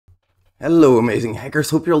Hello, amazing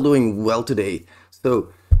hackers. Hope you're all doing well today.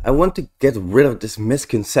 So, I want to get rid of this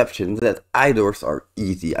misconception that IDORs are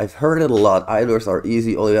easy. I've heard it a lot. IDORs are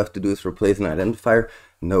easy. All you have to do is replace an identifier.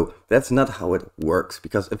 No, that's not how it works.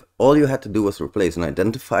 Because if all you had to do was replace an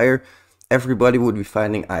identifier, everybody would be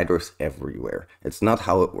finding IDORs everywhere. It's not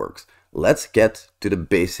how it works. Let's get to the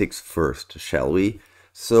basics first, shall we?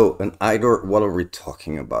 So, an IDOR, what are we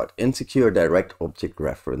talking about? Insecure direct object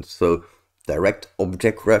reference. So, direct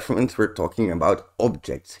object reference, we're talking about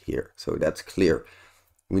objects here, so that's clear.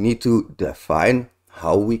 We need to define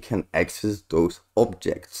how we can access those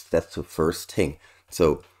objects. That's the first thing.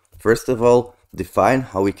 So first of all, define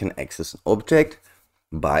how we can access an object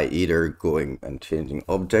by either going and changing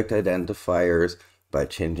object identifiers, by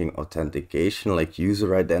changing authentication like user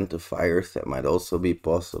identifiers, that might also be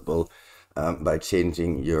possible, by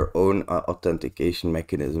changing your own authentication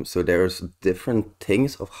mechanism. So there's different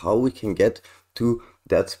things of how we can get to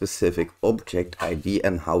that specific object ID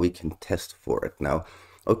and how we can test for it. Now,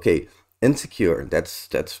 okay, insecure,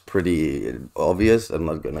 that's pretty obvious. I'm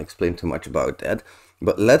not going to explain too much about that,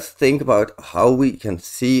 but let's think about how we can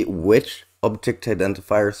see which object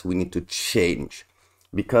identifiers we need to change,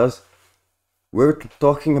 because we're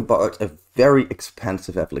talking about a very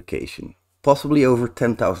expensive application. Possibly over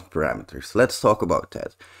 10,000 parameters. Let's talk about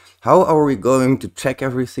that. How are we going to check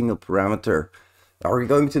every single parameter? Are we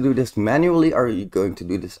going to do this manually? Or are you going to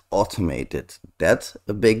do this automated? That's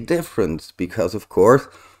a big difference because, of course,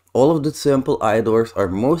 all of the simple IDORs are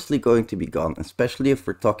mostly going to be gone, especially if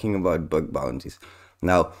we're talking about bug bounties.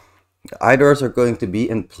 Now, IDORs are going to be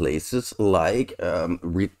in places like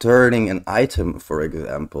returning an item, for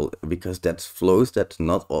example, because that's flows that's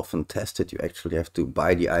not often tested. You actually have to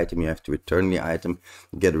buy the item, you have to return the item,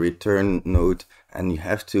 get a return note, and you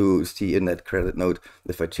have to see in that credit note,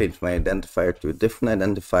 if I change my identifier to a different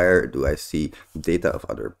identifier, do I see data of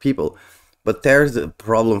other people? But there's a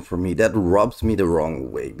problem for me. That rubs me the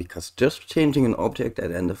wrong way, because just changing an object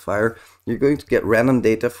identifier, you're going to get random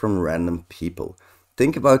data from random people.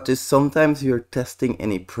 Think about this. Sometimes you're testing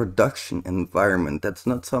in a production environment. That's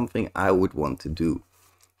not something I would want to do.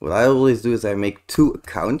 What I always do is I make two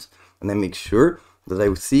accounts and I make sure that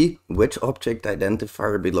I see which object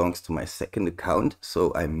identifier belongs to my second account.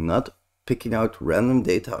 So I'm not picking out random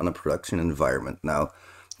data on a production environment. Now,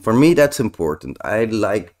 for me, that's important. I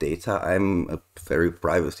like data. I'm very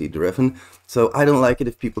privacy driven. So I don't like it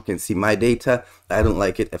if people can see my data. I don't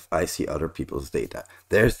like it if I see other people's data.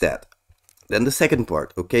 There's that. Then the second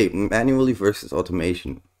part, okay, manually versus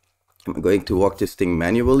automation. I'm going to walk this thing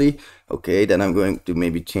manually. Okay, then I'm going to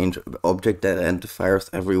maybe change object identifiers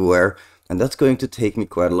everywhere. And that's going to take me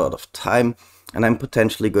quite a lot of time. And I'm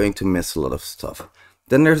potentially going to miss a lot of stuff.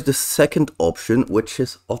 Then there's the second option, which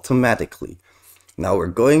is automatically. Now we're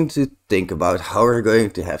going to think about how we're going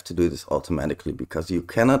to have to do this automatically, because you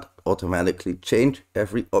cannot automatically change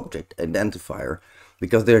every object identifier,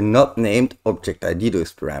 because they're not named object ID,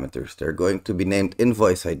 those parameters. They're going to be named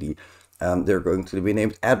invoice ID, they're going to be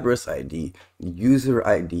named address ID, user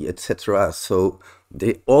ID, etc. So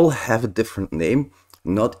they all have a different name,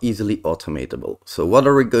 not easily automatable. So what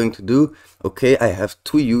are we going to do? Okay, I have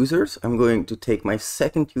two users. I'm going to take my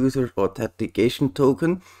second user authentication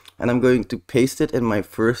token and I'm going to paste it in my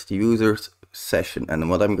first user's session. And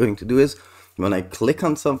what I'm going to do is, when I click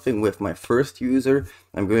on something with my first user,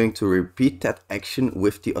 I'm going to repeat that action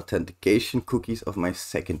with the authentication cookies of my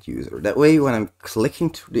second user. That way, when I'm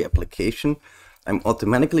clicking through the application, I'm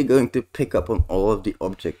automatically going to pick up on all of the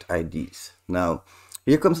object IDs. Now,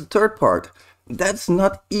 here comes the third part. That's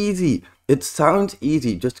not easy. It sounds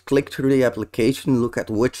easy. Just click through the application, look at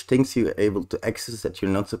which things you're able to access that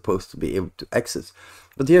you're not supposed to be able to access.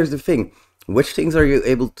 But here's the thing. Which things are you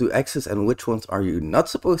able to access and which ones are you not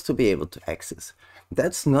supposed to be able to access?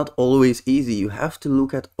 That's not always easy. You have to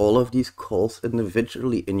look at all of these calls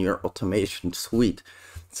individually in your automation suite.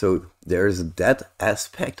 So there's that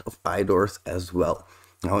aspect of IDORs as well.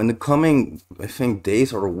 Now in the coming, I think,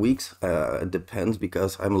 days or weeks, it depends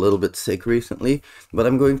because I'm a little bit sick recently, but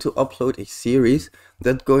I'm going to upload a series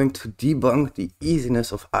that's going to debunk the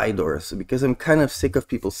easiness of IDORs, because I'm kind of sick of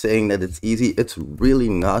people saying that it's easy. It's really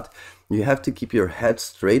not. You have to keep your head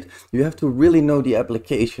straight. You have to really know the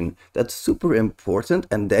application. That's super important.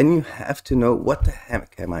 And then you have to know, what the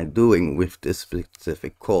heck am I doing with this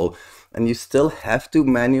specific call? And you still have to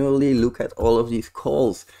manually look at all of these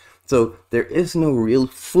calls. So there is no real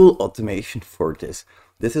full automation for this.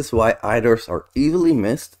 This is why IDORs are easily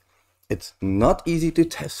missed. It's not easy to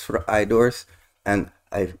test for IDORs, and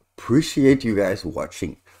I appreciate you guys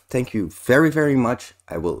watching. Thank you very, very much.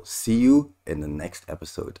 I will see you in the next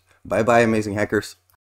episode. Bye bye, amazing hackers.